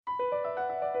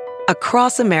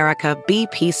Across America,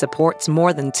 BP supports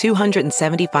more than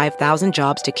 275,000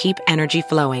 jobs to keep energy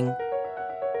flowing.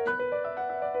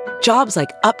 Jobs like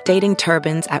updating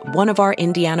turbines at one of our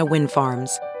Indiana wind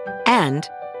farms and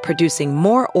producing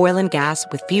more oil and gas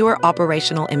with fewer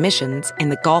operational emissions in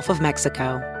the Gulf of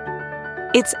Mexico.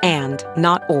 It's and,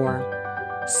 not or.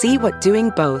 See what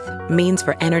doing both means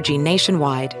for energy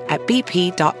nationwide at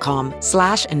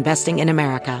bp.com/investing in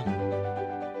America.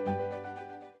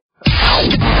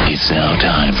 It's now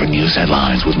time for news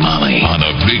headlines with Molly on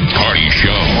a big party show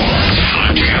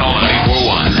on Channel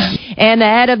 941. And the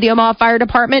head of the Omaha Fire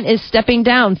Department is stepping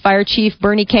down. Fire Chief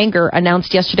Bernie Kanger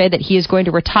announced yesterday that he is going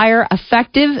to retire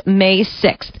effective May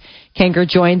 6th. Kanger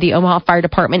joined the Omaha Fire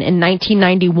Department in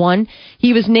 1991.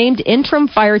 He was named interim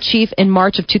fire chief in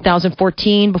March of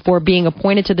 2014 before being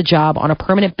appointed to the job on a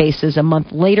permanent basis a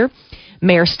month later.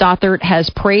 Mayor Stothert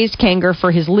has praised Kanger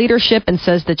for his leadership and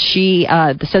says that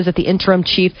the interim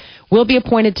chief will be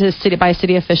appointed by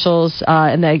city officials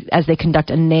as they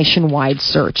conduct a nationwide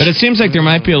search. But it seems like there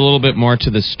might be a little bit more to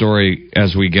this story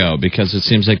as we go, because it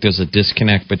seems like there's a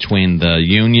disconnect between the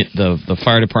union, the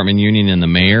fire department union, and the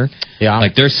mayor. Yeah,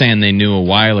 like they're saying they knew a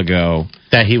while ago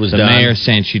that he was done. The mayor's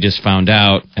saying she just found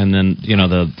out, and then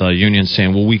the union's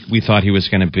saying, well, we thought he was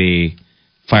going to be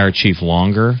fire chief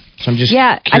longer. So I'm just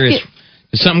curious.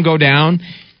 Did something go down?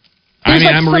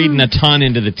 I'm reading a ton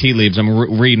into the tea leaves.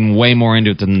 I'm reading way more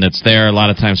into it than that's there. A lot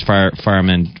of times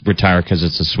firemen retire because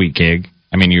it's a sweet gig.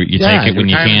 I mean, you take it when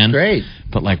you can. Great.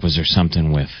 But, was there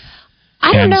something with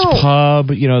I don't know. Pub?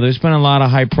 There's been a lot of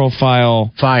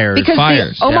high-profile fires. Because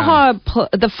fires.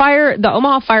 the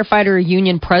Omaha Firefighter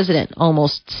Union president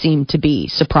almost seemed to be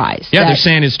surprised. Yeah, they're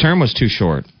saying his term was too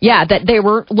short. Yeah, that they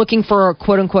were looking for a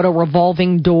quote-unquote a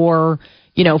revolving door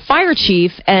fire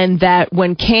chief, and that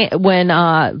when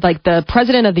the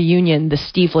president of the union, the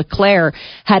Steve LeClaire,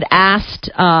 had asked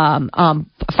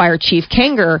Fire Chief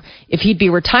Kanger if he'd be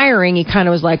retiring, he kind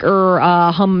of was like,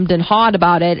 hummed and hawed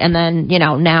about it, and then,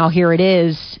 now here it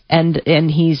is,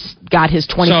 and he's got his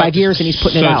 25 years and he's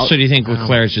putting it out. So do you think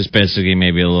LeClaire's just basically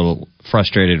maybe a little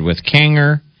frustrated with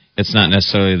Kanger? It's not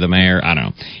necessarily the mayor? I don't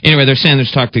know. Anyway, they're saying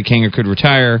there's talk that Kanger could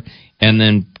retire and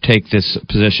then take this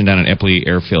position down at Eppley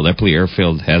Airfield. Eppley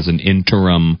Airfield has an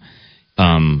interim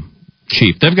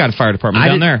chief. They've got a fire department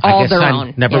down there. All their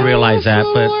own. Never realized that,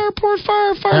 but airport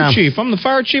fire chief. I'm the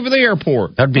fire chief of the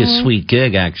airport. That'd be a sweet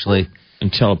gig, actually.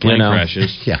 Until a plane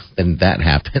crashes. Yeah, then that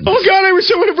happens. Oh God, I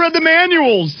wish I would have read the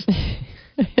manuals.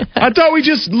 I thought we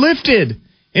just lifted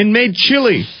and made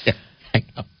chili. I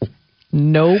know.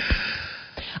 Nope.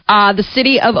 The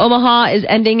city of Omaha is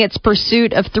ending its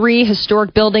pursuit of 3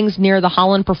 historic buildings near the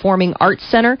Holland Performing Arts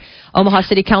Center. Omaha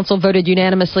City Council voted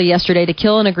unanimously yesterday to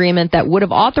kill an agreement that would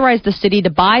have authorized the city to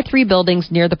buy 3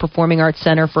 buildings near the Performing Arts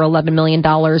Center for $11 million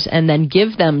and then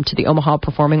give them to the Omaha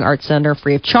Performing Arts Center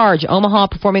free of charge. Omaha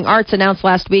Performing Arts announced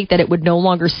last week that it would no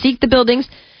longer seek the buildings.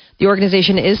 The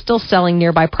organization is still selling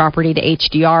nearby property to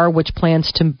HDR, which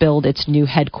plans to build its new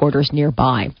headquarters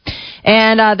nearby.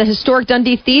 And the historic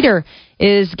Dundee Theater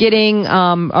is getting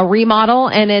a remodel,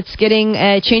 and it's getting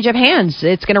a change of hands.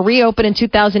 It's going to reopen in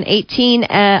 2018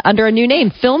 under a new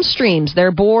name, Film Streams.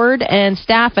 Their board and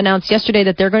staff announced yesterday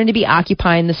that they're going to be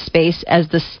occupying the space as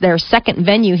their second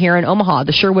venue here in Omaha.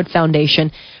 The Sherwood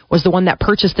Foundation was the one that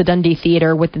purchased the Dundee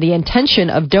Theater with the intention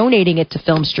of donating it to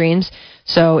Film Streams.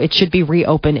 So it should be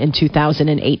reopened in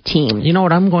 2018. You know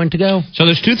what? I'm going to go. So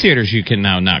there's 2 theaters you can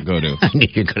now not go to. I knew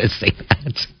you were going to say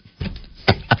that.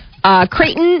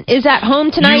 Creighton is at home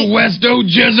tonight. You Westo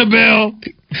Jezebel.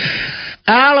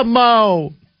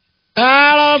 Alamo.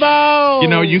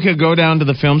 You could go down to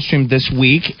the Film Stream this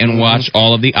week and watch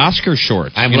all of the Oscar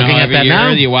shorts. I'm looking at that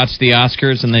now. You watch the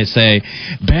Oscars and they say,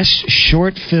 best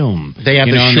short film. They have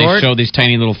and short? they show these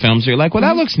tiny little films. You're like, well,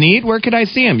 that looks neat. Where could I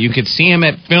see them? You could see them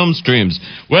at Film Streams,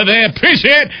 where they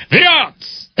appreciate the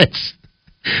arts. It's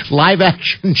live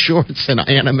action shorts and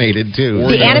animated, too.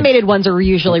 The animated ones are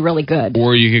usually really good.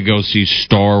 Or you could go see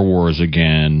Star Wars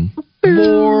again.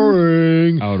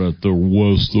 Boring. Out at the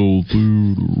Westo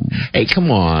Theater. Hey,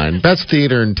 come on. Best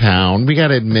theater in town. We got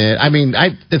to admit. I mean,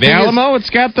 the Alamo,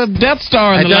 it's got the Death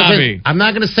Star in the lobby. I'm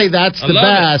not going to say that's the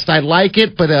best. I like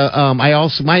it, but I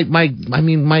also my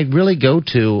really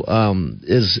go-to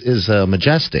is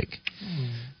Majestic.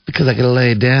 Because I can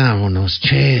lay down on those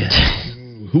chairs.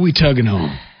 Who we tugging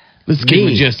on? Let's give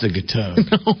Majestic a tug.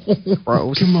 No.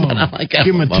 Gross. Come on.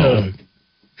 Give him a tug.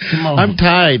 Come on. I'm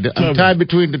tied. I'm tied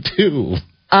between the 2.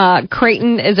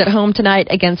 Creighton is at home tonight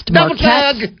against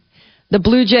Marquette. The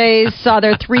Blue Jays saw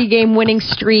their 3-game winning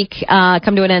streak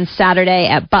come to an end Saturday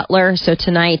at Butler. So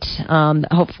tonight,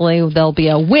 hopefully, there'll be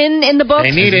a win in the books.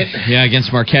 They need it. Yeah,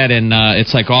 against Marquette. And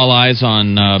it's like all eyes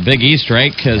on Big East,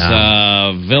 right? Because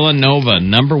Villanova,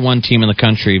 number 1 team in the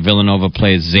country, Villanova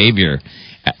plays Xavier.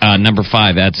 Number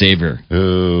 5 at Xavier.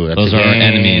 Ooh, that's Those are our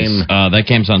enemies. That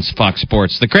game's on Fox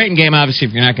Sports. The Creighton game, obviously,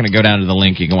 if you're not going to go down to the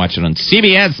link, you can watch it on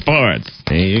CBS Sports.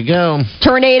 There you go.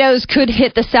 Tornadoes could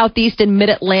hit the southeast and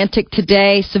mid-Atlantic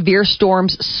today. Severe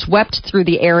storms swept through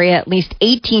the area. At least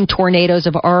 18 tornadoes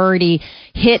have already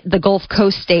hit the Gulf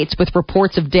Coast states with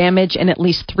reports of damage and at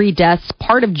least 3 deaths.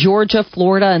 Part of Georgia,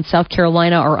 Florida, and South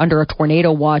Carolina are under a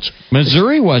tornado watch.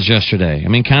 Missouri was yesterday. I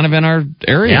mean, kind of in our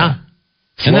area. Yeah.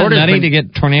 Isn't it nutty to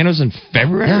get tornadoes in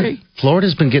February? Yeah.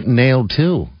 Florida's been getting nailed,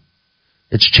 too.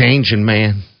 It's changing,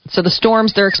 man. So the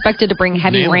storms, they're expected to bring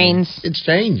heavy rains. It's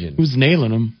changing. Who's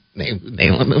nailing them?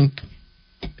 Nailing them.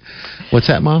 What's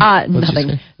that, Mom?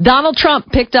 Nothing. Donald Trump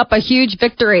picked up a huge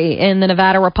victory in the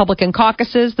Nevada Republican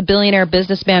caucuses. The billionaire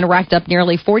businessman racked up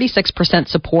nearly 46%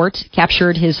 support,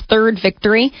 captured his 3rd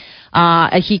victory.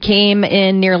 He came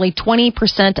in nearly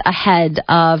 20% ahead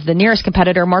of the nearest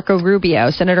competitor, Marco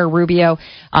Rubio. Senator Rubio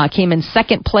came in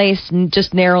 2nd place,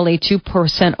 just narrowly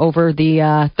 2% over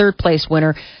the 3rd place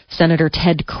winner, Senator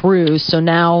Ted Cruz. So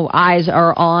now eyes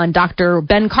are on Dr.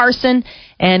 Ben Carson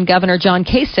and Governor John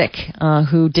Kasich,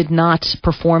 who did not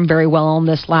perform very well on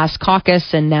this last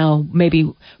caucus, and now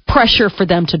maybe pressure for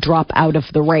them to drop out of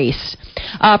the race.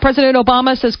 President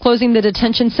Obama says closing the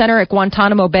detention center at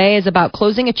Guantanamo Bay is about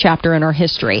closing a chapter in our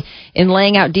history. In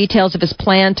laying out details of his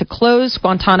plan to close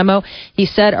Guantanamo, he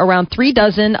said around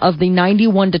 36 of the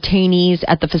 91 detainees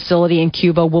at the facility in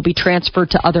Cuba will be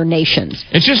transferred to other nations.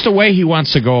 It's just the way he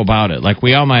wants to go about it. Like,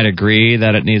 we all might agree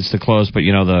that it needs to close, but,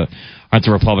 you know, aren't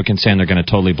the Republicans saying they're going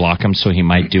to totally block him, so he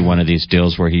might do one of these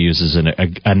deals where he uses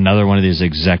another one of these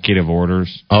executive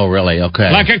orders? Oh, really?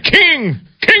 Okay. Like a king!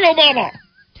 King Obama!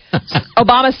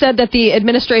 Obama said that the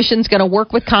administration's going to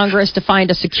work with Congress to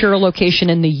find a secure location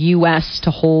in the U.S.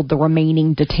 to hold the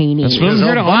remaining detainees. Let's move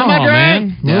here to Omaha,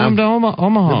 man. Move him to Omaha.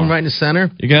 Move him right in the center.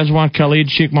 You guys want Khalid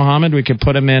Sheikh Mohammed? We could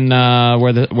put him in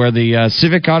where the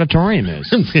Civic Auditorium is.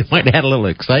 It might add a little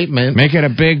excitement. Make it a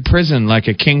big prison like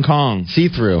a King Kong.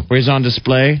 See-through. Where he's on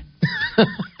display.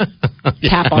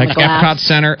 Tap on like the glass. Epcot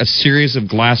Center, a series of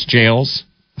glass jails,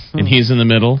 and he's in the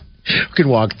middle. You can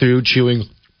walk through chewing.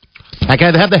 Like,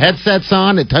 I have the headsets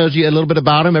on. It tells you a little bit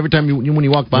about him every time when you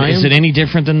walk by him. Is it any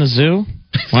different than the zoo?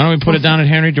 Why don't we put it down at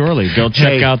Henry Dorley? Go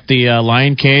check out the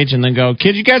lion cage and then go,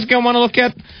 kids, you guys want to look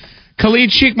at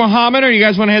Khalid Sheikh Mohammed, or you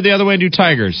guys want to head the other way and do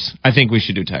tigers? I think we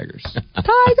should do tigers.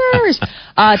 Tigers!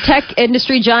 Tech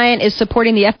industry giant is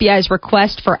supporting the FBI's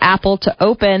request for Apple to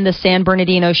open the San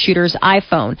Bernardino shooter's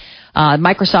iPhone.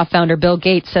 Microsoft founder Bill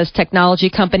Gates says technology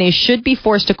companies should be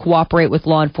forced to cooperate with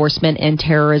law enforcement in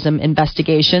terrorism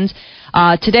investigations.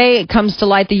 Today, it comes to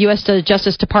light the U.S.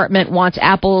 Justice Department wants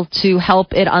Apple to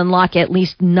help it unlock at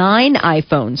least 9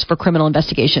 iPhones for criminal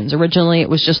investigations. Originally, it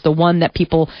was just the one that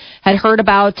people had heard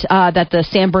about that the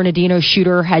San Bernardino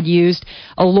shooter had used.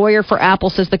 A lawyer for Apple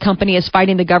says the company is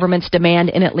fighting the government's demand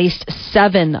in at least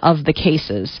 7 of the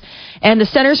cases. And the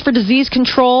Centers for Disease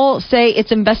Control say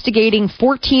it's investigating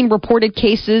 14 reported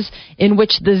cases in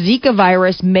which the Zika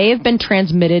virus may have been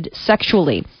transmitted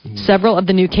sexually. Several of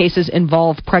the new cases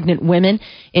involve pregnant women.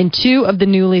 In 2 of the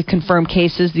newly confirmed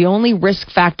cases, the only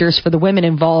risk factors for the women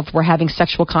involved were having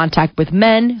sexual contact with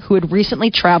men who had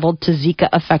recently traveled to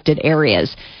Zika-affected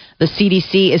areas. The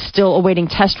CDC is still awaiting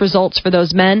test results for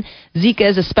those men. Zika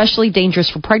is especially dangerous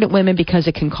for pregnant women because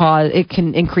it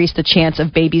can increase the chance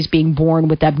of babies being born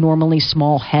with abnormally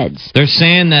small heads. They're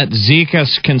saying that Zika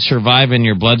can survive in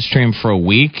your bloodstream for a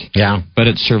week. Yeah. But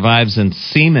it survives in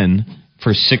semen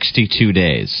for 62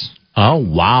 days. Oh,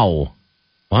 wow.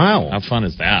 Wow. How fun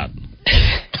is that?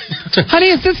 Honey,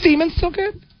 is this semen still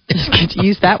good? Just get to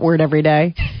use that word every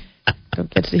day. Don't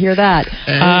get to hear that.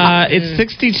 It's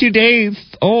 62 days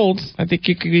old. I think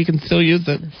you can still use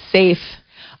it. Safe.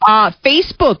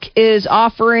 Facebook is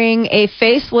offering a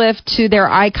facelift to their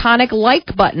iconic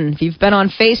like button. If you've been on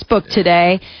Facebook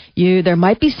today, there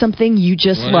might be something you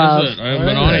just love. Is it? I haven't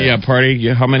been on it yet,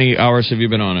 Party. How many hours have you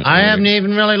been on it? I haven't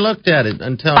even really looked at it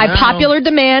until By now. popular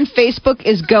demand, Facebook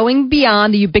is going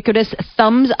beyond the ubiquitous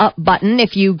thumbs up button.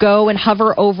 If you go and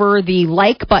hover over the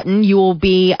like button, you will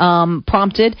be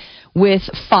prompted with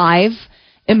 5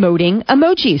 emoting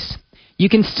emojis. You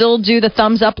can still do the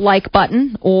thumbs up like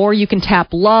button, or you can tap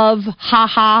love,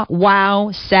 haha,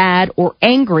 wow, sad, or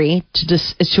angry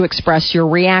to express your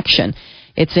reaction.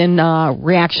 It's in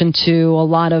reaction to a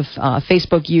lot of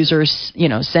Facebook users,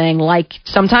 saying like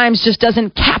sometimes just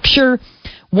doesn't capture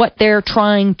what they're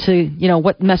trying to,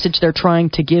 what message they're trying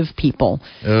to give people.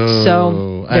 Oh,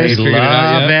 so I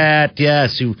love it.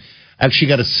 Yes, you actually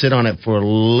got to sit on it for a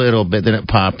little bit, then it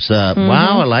pops up. Mm-hmm.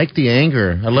 Wow, I like the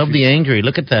anger. I love the angry.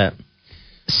 Look at that.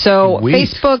 So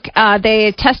Facebook,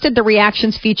 they tested the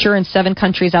reactions feature in 7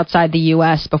 countries outside the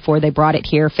U.S. before they brought it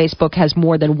here. Facebook has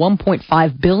more than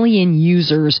 1.5 billion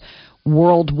users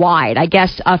worldwide. I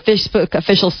guess Facebook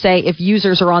officials say if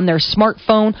users are on their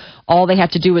smartphone, all they have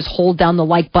to do is hold down the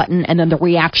like button and then the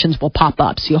reactions will pop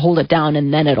up. So you hold it down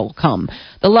and then it'll come.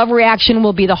 The love reaction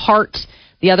will be the heart.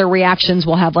 The other reactions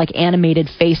will have like animated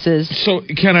faces. So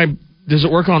does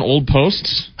it work on old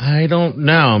posts? I don't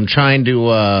know. I'm trying to...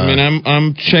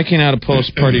 I'm checking out a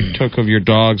post Party took of your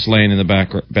dogs laying in the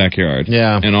backyard.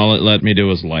 Yeah. And all it let me do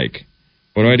was like.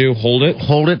 What do I do? Hold it?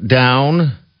 Hold it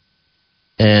down.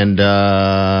 And,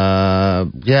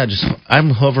 I'm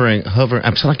hovering.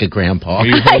 I sound like a grandpa. Are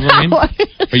you hovering?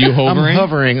 Are you hovering? I'm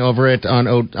hovering over it on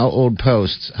old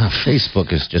posts.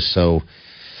 Facebook is just so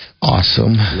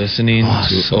awesome. Listening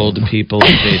to old people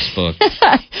on Facebook.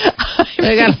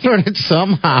 They got to learn it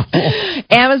somehow.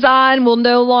 Amazon will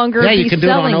no longer be selling. Yeah, you can do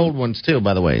it on old ones, too,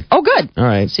 by the way. Oh, good. All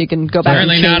right. So you can go back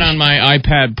Apparently and change. not on my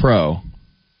iPad Pro.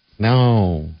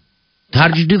 No. How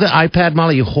did you do the iPad,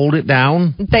 Molly? You hold it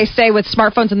down? They say with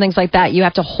smartphones and things like that, you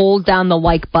have to hold down the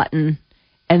like button.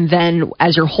 And then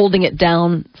as you're holding it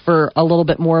down for a little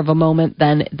bit more of a moment,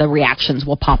 then the reactions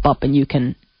will pop up and you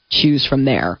can choose from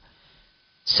there.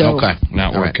 So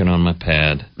not working on my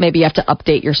pad. Maybe you have to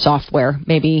update your software.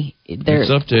 Maybe it's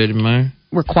updated, my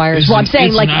requires. Well, I'm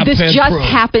saying like this just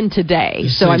happened today,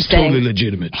 this so I'm saying totally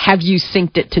legitimate. Have you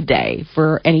synced it today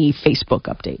for any Facebook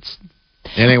updates?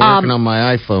 It ain't working on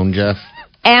my iPhone, Jeff.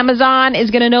 Amazon is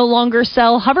going to no longer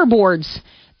sell hoverboards.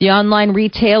 The online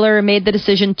retailer made the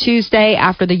decision Tuesday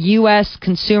after the U.S.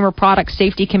 Consumer Product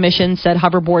Safety Commission said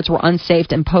hoverboards were unsafe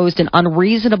and posed an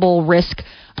unreasonable risk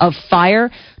of fire.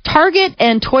 Target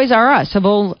and Toys R Us have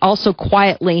also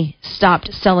quietly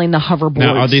stopped selling the hoverboards.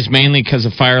 Now, are these mainly because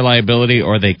of fire liability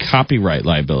or are they copyright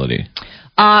liability?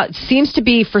 Seems to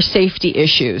be for safety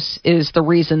issues is the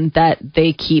reason that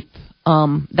they keep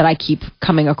that I keep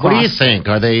coming across. What do you think?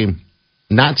 Are they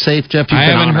not safe, Jeff? I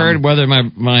haven't heard whether my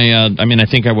I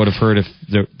think I would have heard if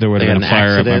there would have been a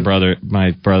fire at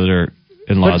my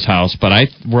brother-in-law's house, but I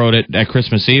wrote it at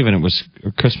Christmas Eve and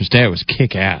Christmas Day. It was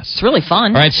kick-ass. It's really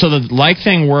fun. All right, so the like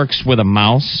thing works with a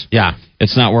mouse. Yeah.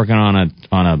 It's not working on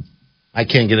a I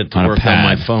can't get it to work on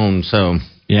my phone, so...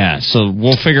 Yeah, so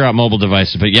we'll figure out mobile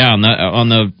devices. But yeah, on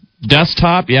the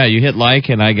desktop, yeah, you hit like,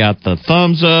 and I got the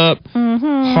thumbs up,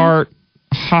 heart,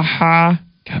 ha-ha.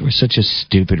 God, we're such a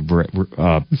stupid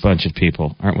bunch of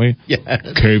people, aren't we? Yeah.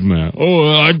 Caveman.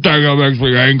 Oh, I think I'm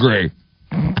actually angry.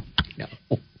 No.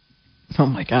 Oh,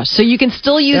 my gosh. So you can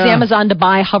still use Amazon to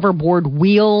buy hoverboard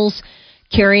wheels,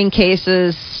 carrying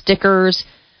cases, stickers,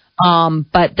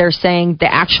 but they're saying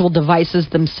the actual devices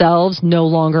themselves no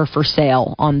longer for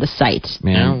sale on the site.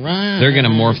 Man, they're going to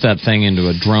morph that thing into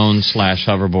a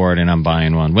drone/hoverboard, and I'm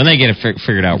buying one. When they get it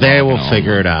figured out, they will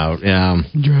figure it out, yeah.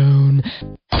 Drone.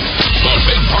 The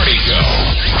Big Party Show.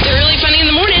 They're really funny in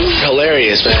the morning.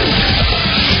 Hilarious, man.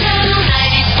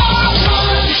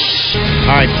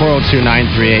 All right,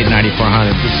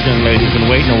 402-938-9400. This young lady's been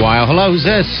waiting a while. Hello, who's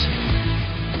this?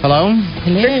 Hello?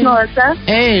 It's Melissa.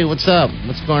 Hey, what's up?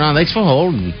 What's going on? Thanks for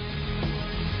holding.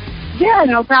 Yeah,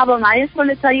 no problem. I just want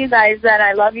to tell you guys that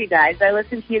I love you guys. I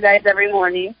listen to you guys every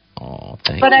morning. Oh,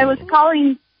 thank you. But I was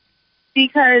calling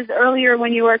because earlier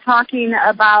when you were talking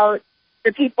about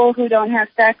the people who don't have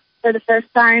sex for the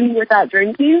first time without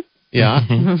drinking. Yeah.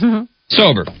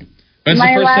 Sober. When's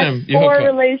the first time you hooked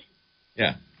up?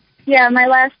 Yeah. Yeah, my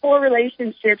last 4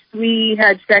 relationships, we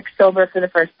had sex sober for the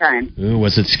first time. Ooh,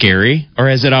 was it scary? Or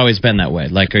has it always been that way?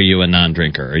 Like, are you a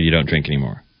non-drinker or you don't drink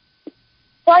anymore?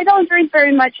 Well, I don't drink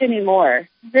very much anymore.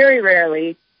 Very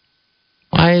rarely.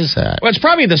 Why is that? Well, it's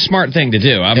probably the smart thing to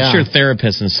do. I'm sure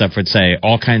therapists and stuff would say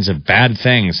all kinds of bad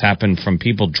things happen from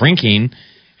people drinking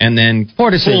and then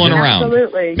fooling around.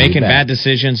 Absolutely. Making bad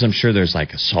decisions. I'm sure there's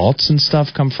like assaults and stuff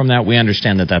come from that. We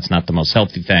understand that that's not the most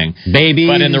healthy thing. Babies.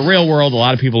 But in the real world, a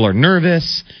lot of people are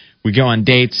nervous. We go on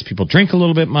dates. People drink a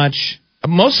little bit much.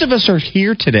 Most of us are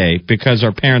here today because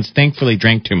our parents thankfully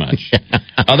drank too much.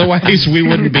 Otherwise, we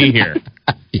wouldn't be here.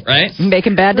 Right?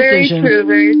 Making bad decisions. Very true,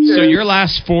 very true. So your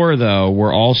last 4, though,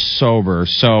 were all sober.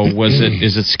 So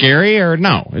is it scary or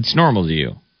no? It's normal to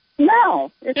you?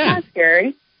 No, it's not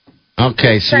scary.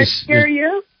 Okay, so does that scare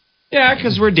you? Yeah,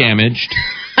 because we're damaged.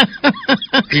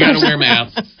 We got to wear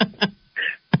masks.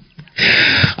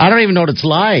 I don't even know what it's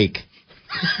like.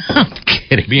 I'm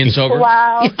kidding. Being sober?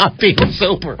 Wow. Yeah, being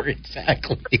sober,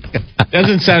 exactly.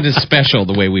 Doesn't sound as special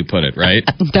the way we put it, right?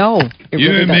 No. You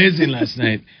were amazing last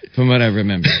night, from what I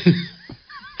remember.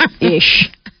 Ish.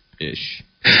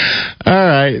 All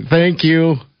right. Thank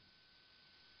you.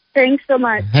 Thanks so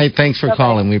much. Hey, thanks for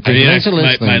calling. We appreciate I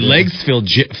it. mean, my legs feel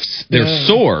they're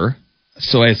sore,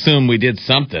 so I assume we did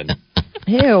something.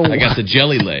 Ew. I got the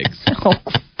jelly legs. Oh,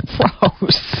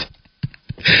 gross.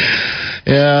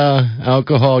 Yeah,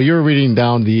 alcohol. You're reading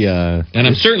down the... And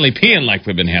I'm certainly peeing like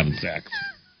we've been having sex.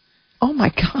 Oh, my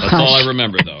gosh. That's all I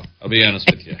remember, though. I'll be honest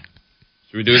with you.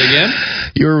 Should we do it again?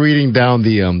 You're reading down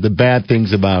the bad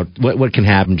things about what can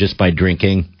happen just by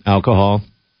drinking alcohol.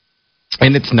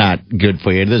 And it's not good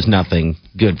for you. There's nothing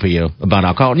good for you about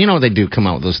alcohol. You know, they do come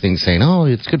out with those things saying, oh,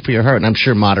 it's good for your heart. And I'm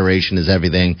sure moderation is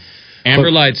everything. Amber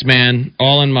Lights, man.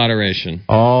 All in moderation.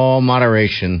 All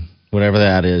moderation, whatever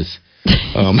that is.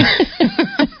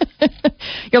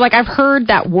 You're like, I've heard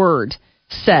that word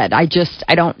said. I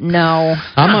don't know.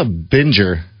 I'm a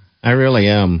binger. I really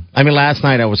am. I mean, last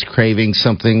night I was craving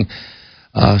something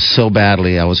so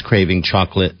badly. I was craving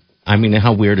chocolate. I mean,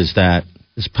 how weird is that?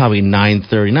 It's probably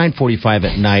 9:45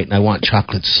 at night, and I want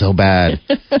chocolate so bad.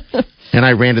 And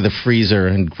I ran to the freezer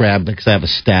and grabbed, because I have a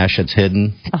stash that's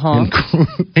hidden, and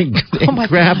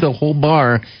grabbed a whole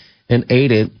bar and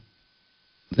ate it,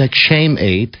 like Shame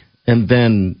ate, and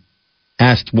then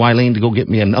asked Wileen to go get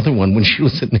me another one when she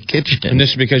was in the kitchen. And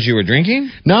this is because you were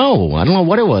drinking? No, I don't know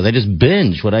what it was. I just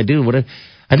binge what I do.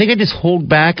 I think I just hold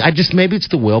back. Maybe it's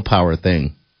the willpower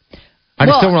thing. I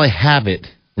just don't really have it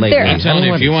lately. I'm telling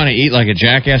you, if you want to eat like a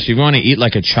jackass, if you want to eat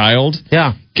like a child,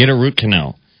 get a root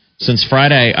canal. Since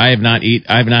Friday, I have not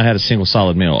had a single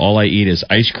solid meal. All I eat is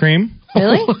ice cream.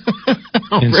 Really?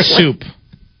 And soup.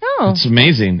 Oh. It's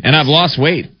amazing. And I've lost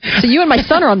weight. So you and my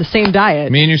son are on the same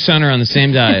diet. Me and your son are on the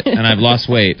same diet, and I've lost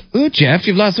weight. Ooh, Jeff,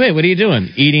 you've lost weight. What are you doing?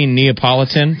 Eating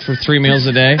Neapolitan for 3 meals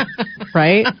a day?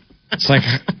 Right? It's like,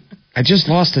 I just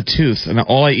lost a tooth, and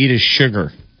all I eat is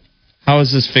sugar. How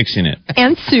is this fixing it?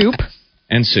 And soup.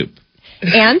 And soup.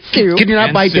 And soup. Can you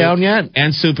not bite down yet?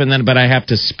 And soup, but I have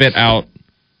to spit out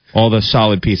all the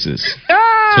solid pieces.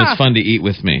 So it's fun to eat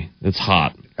with me. It's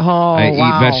hot. Oh, I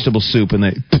eat vegetable soup, and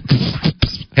they...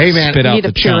 Hey, man, spit out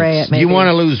the chunks. You want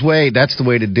to lose weight, that's the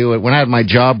way to do it. When I had my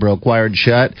jaw broke, wired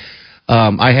shut,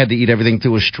 I had to eat everything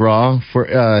through a straw for,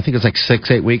 I think it was like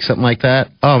 6-8 weeks, something like that.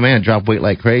 Oh, man, dropped weight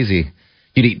like crazy.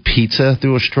 You'd eat pizza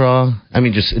through a straw. I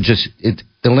mean, it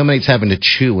eliminates having to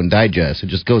chew and digest. It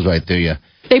just goes right through you.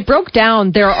 They broke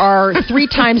down. There are 3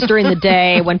 times during the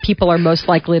day when people are most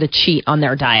likely to cheat on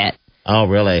their diet. Oh,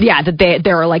 really? Yeah,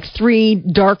 there are like 3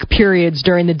 dark periods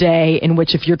during the day in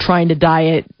which if you're trying to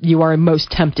diet, you are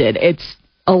most tempted. It's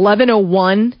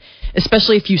 11:01,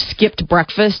 especially if you skipped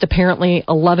breakfast. Apparently,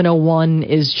 11:01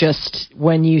 is just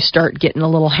when you start getting a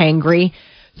little hangry.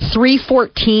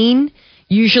 3:14,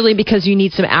 usually because you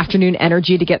need some afternoon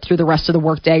energy to get through the rest of the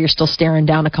workday. You're still staring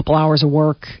down a couple hours of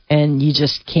work, and you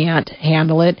just can't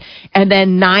handle it. And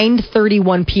then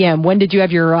 9:31 p.m. When did you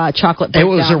have your chocolate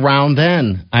breakdown? It was around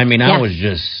then. I mean, I was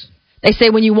just... They say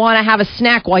when you want to have a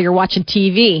snack while you're watching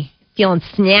TV, feeling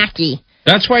snacky.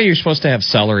 That's why you're supposed to have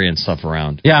celery and stuff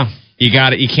around. Yeah. You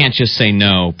can't just say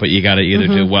no, but you got to either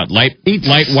do what? Light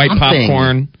white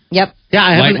popcorn. Yep.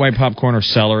 Yeah, light white popcorn or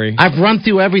celery. I've run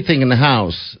through everything in the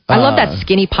house. I love that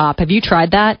Skinny Pop. Have you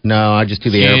tried that? No, I just do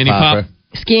the air popper.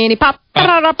 Skinny Pop.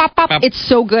 It's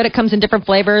so good. It comes in different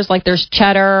flavors. Like there's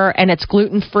cheddar, and it's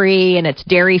gluten-free, and it's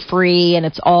dairy-free, and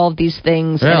it's all of these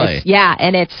things. Really?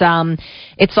 And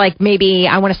it's like maybe,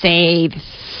 I want to say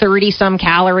 30-some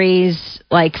calories,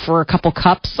 like for a couple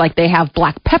cups. Like they have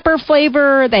black pepper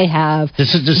flavor. They have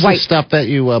This is just the stuff that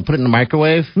you put in the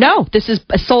microwave? No, this is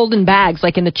sold in bags,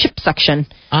 like in the chip section.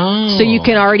 Oh. So you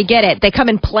can already get it. They come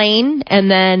in plain,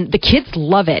 and then the kids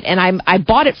love it. And I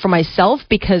bought it for myself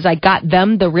because I got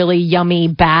them the really yummy,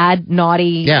 bad,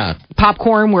 naughty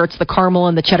popcorn where it's the caramel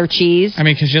and the cheddar cheese. I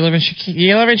mean, because you live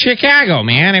in Chicago,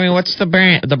 man. I mean, what's the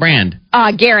brand?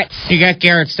 Garrett's. You got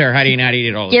Garrett's there. How do you not eat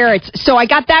it all? Garrett's. So I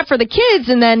got that for the kids,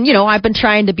 and then, I've been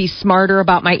trying to be smarter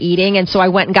about my eating, and so I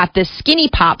went and got this Skinny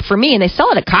Pop for me, and they sell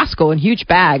it at Costco in huge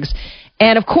bags.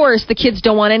 And, of course, the kids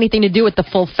don't want anything to do with the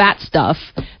full fat stuff.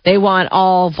 They want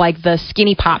all of, like, the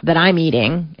Skinny Pop that I'm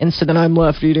eating. And so then I'm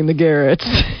left eating the Garrett's.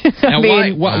 Now,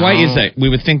 why is that? We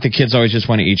would think the kids always just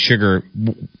want to eat sugar.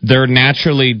 They're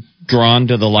naturally drawn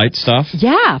to the light stuff?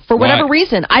 Yeah, for whatever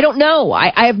reason. I don't know.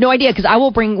 I have no idea, because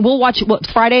we'll watch,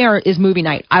 Friday is movie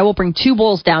night. I will bring 2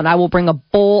 bowls down. I will bring a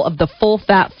bowl of the full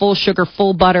fat, full sugar,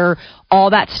 full butter, all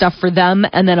that stuff for them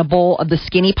and then a bowl of the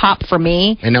Skinny Pop for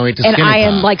me. And now eat the Skinny Pop. I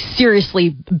am like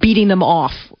seriously beating them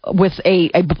off with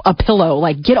a pillow.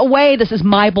 Like, get away. This is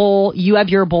my bowl. You have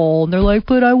your bowl. And they're like,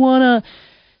 but I want to.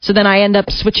 So then I end up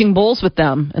switching bowls with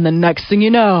them. And then next thing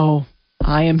you know,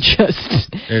 I am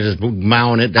just... They're just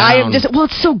mowing it down. I am just... Well,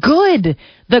 it's so good.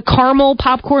 The caramel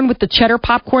popcorn with the cheddar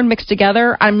popcorn mixed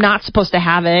together, I'm not supposed to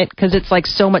have it because it's like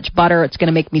so much butter, it's going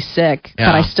to make me sick.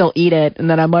 Yeah. But I still eat it. And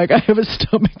then I'm like, I have a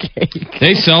stomach ache.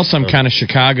 They sell some kind of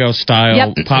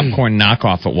Chicago-style popcorn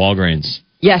knockoff at Walgreens.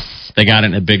 Yes. They got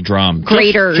it in a big drum.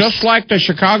 Graters. Just like the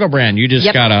Chicago brand. You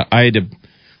just gotta... I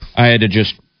had to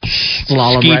just...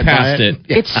 ski past it.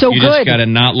 It's so good. You just got to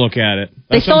not look at it.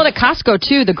 They sell it at Costco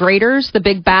too. The Graters, the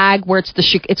big bag where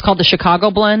it's called the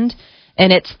Chicago blend,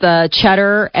 and it's the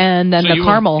cheddar and then the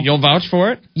caramel. You'll vouch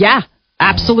for it? Yeah,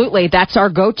 absolutely. That's our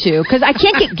go-to because I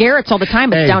can't get Garrett's all the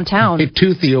time. It's downtown. Hey,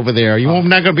 Toothy over there. I'm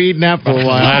not going to be eating that for a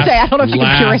while. I don't know if you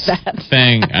can curate that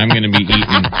thing I'm going to be eating.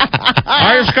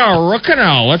 I just got a root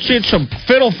canal. Let's eat some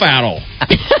fiddle faddle.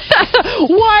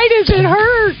 Why does it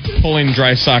hurt? Pulling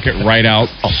dry socket right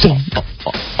out.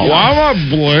 Why am I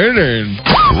bleeding?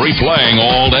 Replaying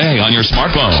all day on your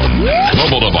smartphone,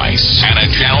 mobile device, and at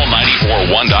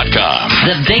channel941.com.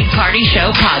 The Big Party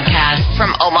Show podcast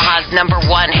from Omaha's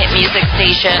 #1 hit music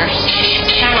station,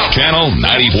 Channel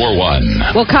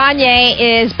 94.1. Well,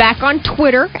 Kanye is back on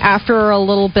Twitter after a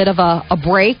little bit of a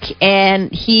break,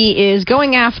 and he is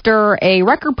going after a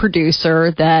record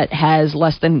producer that has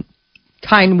less than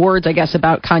kind words, I guess,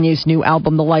 about Kanye's new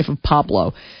album, The Life of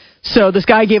Pablo. So this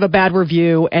guy gave a bad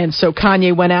review, and so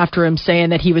Kanye went after him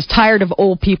saying that he was tired of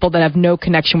old people that have no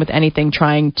connection with anything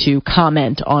trying to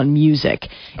comment on music.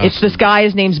 It's this guy,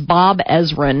 his name's Bob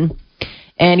Ezrin,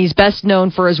 and he's best known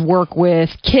for his work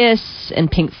with Kiss and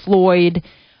Pink Floyd.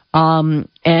 And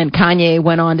Kanye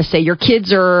went on to say, your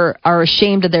kids are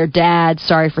ashamed of their dad.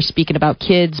 Sorry for speaking about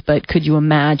kids, but could you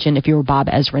imagine if you were Bob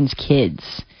Ezrin's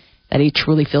kids? That he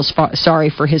truly feels sorry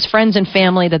for his friends and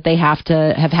family that they have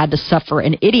had to suffer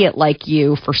an idiot like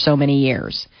you for so many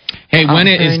years. Hey, when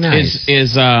who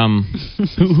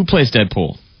plays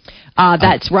Deadpool?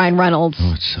 That's Ryan Reynolds.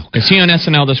 Oh, it's so good. Is he on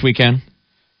SNL this weekend?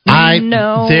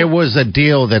 No. There was a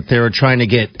deal that they were trying to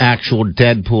get actual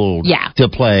Deadpool to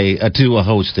play to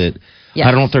host it. Yes.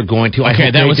 I don't know if they're going to.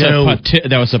 Okay, that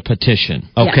was a petition.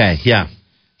 Okay, yeah.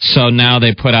 So now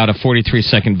they put out a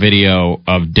 43-second video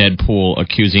of Deadpool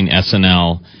accusing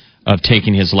SNL of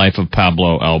taking his Life of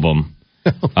Pablo album.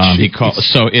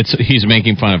 He's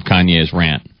making fun of Kanye's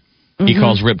rant. Mm-hmm. He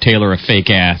calls Rip Taylor a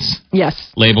fake ass.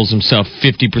 Yes. Labels himself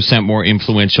 50% more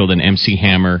influential than MC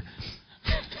Hammer.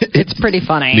 It's pretty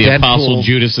funny. The Apostle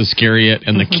Judas Iscariot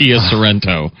and the Kia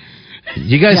Sorrento.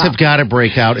 You guys have got to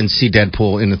break out and see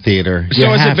Deadpool in the theater.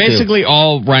 So is it basically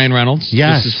all Ryan Reynolds?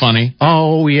 Yes. This is funny?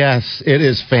 Oh, yes. It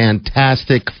is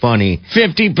fantastic funny.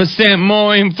 50%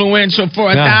 more influential for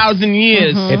 1,000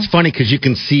 years. Mm-hmm. It's funny because you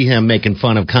can see him making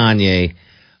fun of Kanye.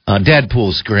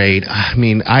 Deadpool's great. I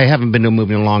mean, I haven't been to a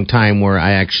movie in a long time where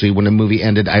when the movie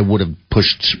ended, I would have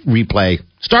pushed replay.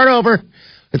 Start over.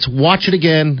 Let's watch it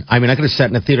again. I mean, I could have sat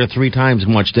in the theater 3 times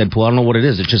and watched Deadpool. I don't know what it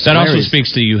is. It's just that hilarious. Also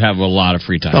speaks to you have a lot of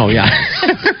free time. Oh, yeah.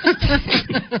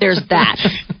 There's that.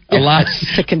 A lot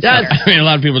to consider. I mean, a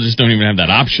lot of people just don't even have that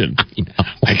option.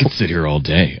 I could sit here all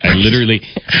day. I literally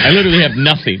have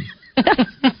nothing.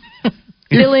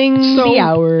 Filling the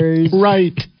hours.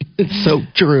 Right. It's so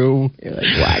true. You're like,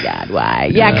 why, God, why?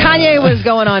 Yeah, Kanye was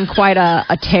going on quite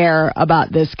a tear about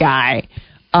this guy.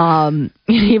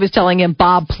 He was telling him,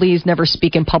 Bob, please never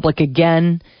speak in public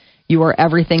again. You are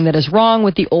everything that is wrong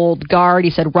with the old guard.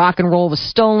 He said rock and roll was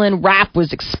stolen. Rap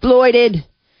was exploited.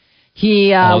 He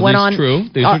went on. True.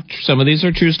 Some of these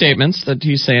are true statements that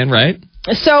he's saying, right?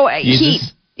 So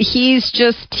he's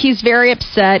very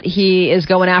upset. He is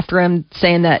going after him,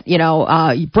 saying that,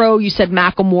 bro, you said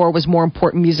Macklemore was more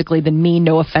important musically than me.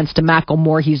 No offense to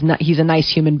Macklemore. He's a nice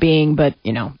human being, but,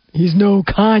 he's no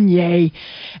Kanye.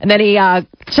 And then he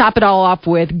top it all off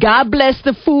with, God bless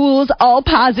the fools, all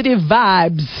positive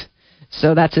vibes.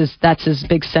 So that's his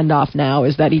big send-off now,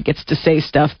 is that he gets to say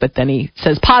stuff, but then he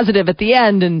says positive at the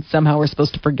end, and somehow we're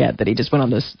supposed to forget that he just went on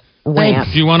this rant.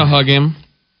 Do you want to hug him?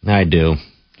 I do.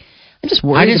 I'm just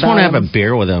worried. I just want to have a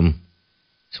beer with him.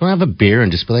 Just want to have a beer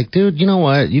and just be like, dude, you know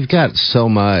what? You've got so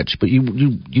much, but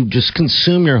you just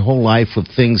consume your whole life with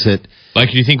things that...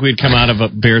 Like, do you think we'd come out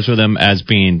of beers with him as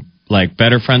being, like,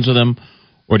 better friends with him?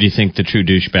 Or do you think the true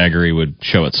douchebaggery would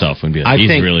show itself and be like,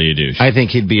 he's really a douche? I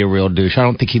think he'd be a real douche. I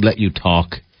don't think he'd let you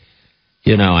talk.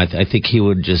 I think he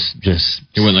would just...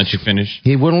 He wouldn't let you finish?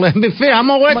 He wouldn't let me finish. I'm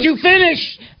going to let you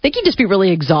finish. I think he'd just be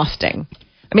really exhausting.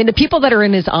 I mean, the people that are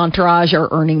in his entourage are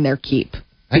earning their keep.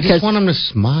 I just want him to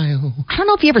smile. I don't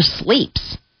know if he ever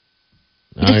sleeps.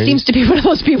 He just seems to be one of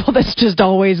those people that's just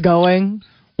always going,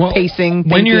 pacing,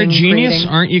 thinking, when you're a genius, creating.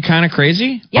 aren't you kind of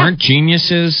crazy? Yeah. Aren't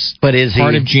geniuses, but is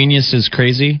part he? Of genius is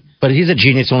crazy? But he's a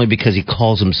genius only because he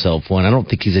calls himself one. I don't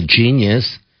think he's a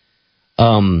genius.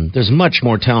 There's much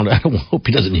more talented. I hope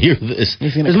he doesn't hear this.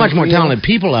 There's much more talented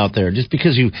people out there. Just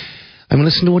because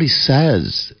listen to what he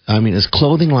says. I mean, his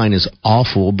clothing line is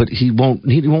awful, but he won't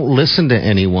listen to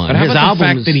anyone. But how about the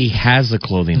fact that he has a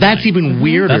clothing line? That's even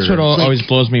weirder. That's what always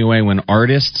blows me away when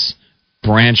artists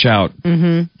branch out.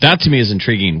 Mm-hmm. That to me is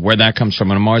intriguing, where that comes from.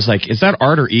 And I'm always like, is that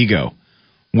art or ego?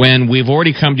 When we've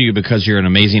already come to you because you're an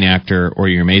amazing actor or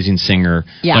you're an amazing singer.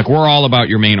 Yeah. Like, we're all about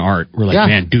your main art. We're like,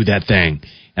 man, do that thing.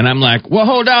 And I'm like, well,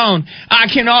 hold on. I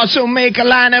can also make a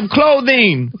line of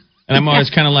clothing. And I'm always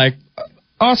kind of like,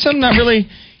 awesome. Not really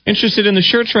interested in the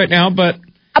shirts right now, but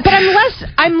I'm less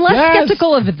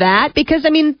skeptical of that because, I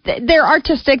mean, they're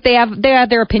artistic. They have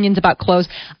their opinions about clothes.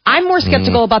 I'm more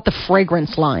skeptical about the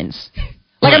fragrance lines.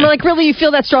 Like, I'm like, really, you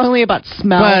feel that strongly about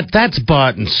smell? But that's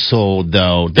bought and sold,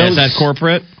 though. Is that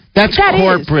corporate? That's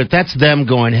corporate. That's them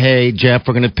going, hey, Jeff,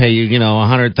 we're going to pay you,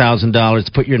 $100,000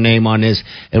 to put your name on this.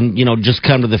 And, just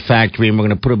come to the factory and we're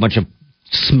going to put a bunch of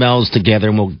smells together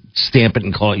and we'll stamp it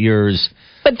and call it yours.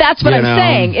 But that's what I'm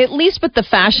saying. At least with the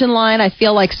fashion line, I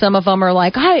feel like some of them are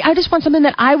like, I just want something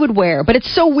that I would wear. But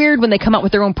it's so weird when they come out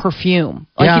with their own perfume.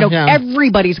 Like,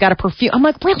 everybody's got a perfume. I'm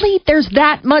like, really? There's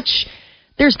that much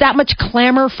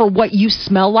clamor for what you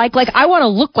smell like. Like, I want to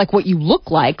look like what you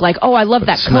look like. Like, oh, I love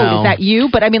that coat. Is that you?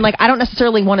 But I mean, like, I don't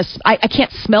necessarily want to. I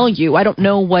can't smell you. I don't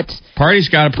know what. Party's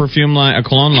got a perfume line, a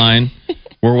cologne line.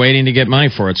 We're waiting to get money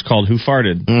for it. It's called Who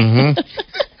Farted. Mm-hmm.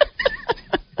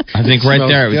 I think right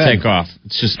there it would take off.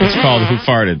 It's called Who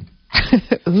Farted.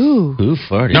 Ooh. Who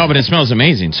farted? No, but it smells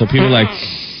amazing. So people are like,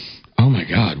 oh my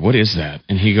God, what is that?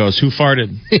 And he goes, Who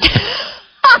farted?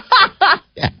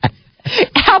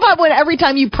 How about when every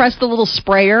time you press the little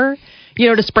sprayer,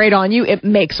 to spray it on you, it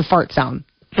makes a fart sound?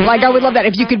 Like, I would love that.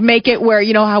 If you could make it where,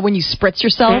 how when you spritz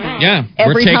yourself? Yeah.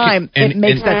 Every time it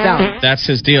makes that sound. That's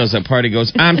his deal, is that Party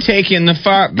goes, I'm taking the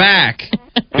fart back.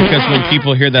 Because when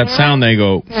people hear that sound, they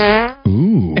go,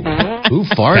 ooh. Who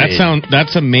farted?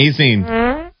 That's amazing.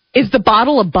 Is the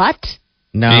bottle a butt?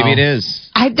 No. Maybe it is.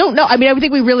 I don't know. I mean, I would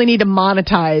think we really need to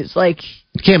monetize, like...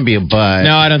 It can't be a butt.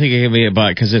 No, I don't think it can be a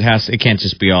butt, because it can't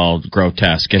just be all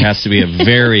grotesque. It has to be a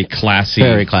very classy.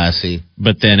 Very classy.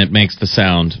 But then it makes the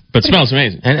sound. But it smells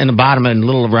amazing. And the bottom, in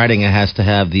little writing, it has to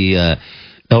have the...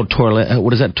 eau toilette.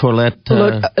 What is that? Toilette?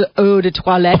 Eau de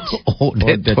toilette. Eau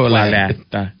de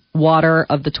toilette. Water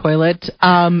of the toilet.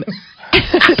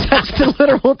 That's the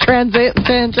literal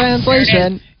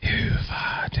translation.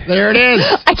 There it is.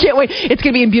 I can't wait. It's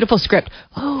going to be in beautiful script.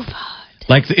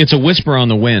 Like, it's a whisper on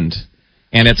the wind.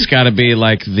 And it's got to be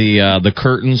like the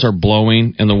curtains are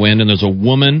blowing in the wind, and there's a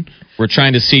woman. We're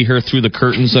trying to see her through the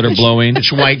curtains that are blowing.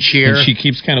 It's white sheer. And she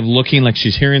keeps kind of looking like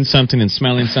she's hearing something and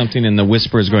smelling something, and the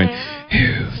whisper is going,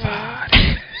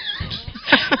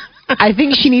 I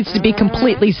think she needs to be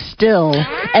completely still.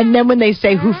 And then when they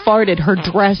say who farted, her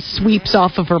dress sweeps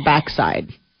off of her backside.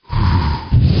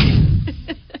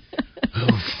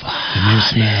 A new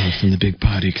smell from the Big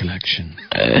Party collection.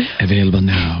 Available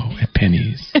now at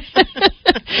Penny's.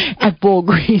 At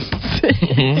Walgreens.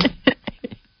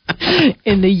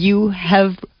 In the You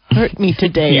Have Hurt Me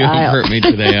Today You aisle. Have Hurt Me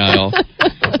Today aisle.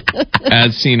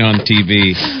 As seen on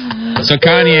TV. So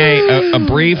Kanye, a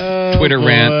brief Twitter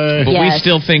rant, but we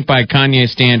still think by Kanye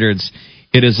standards,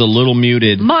 it is a little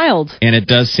muted. Mild. And it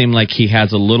does seem like he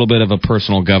has a little bit of a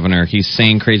personal governor. He's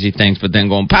saying crazy things, but then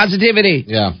going, positivity.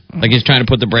 Yeah. Like he's trying to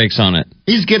put the brakes on it.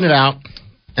 He's getting it out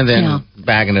and then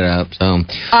bagging it up. So,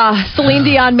 Celine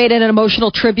Dion made an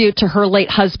emotional tribute to her late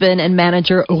husband and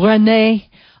manager, René.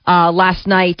 Last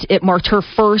night, it marked her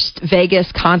first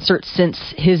Vegas concert since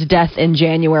his death in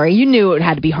January. You knew it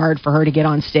had to be hard for her to get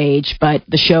on stage, but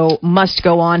the show must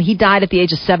go on. He died at the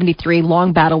age of 73,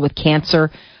 long battle with cancer.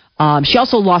 She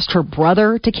also lost her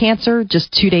brother to cancer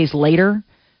just 2 days later.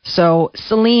 So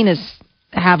Celine is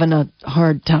having a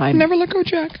hard time. Never let go,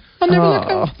 Jack. I'll never let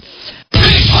go.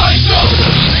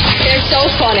 They're so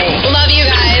funny. Love you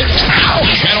guys.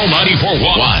 Channel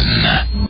 94.1.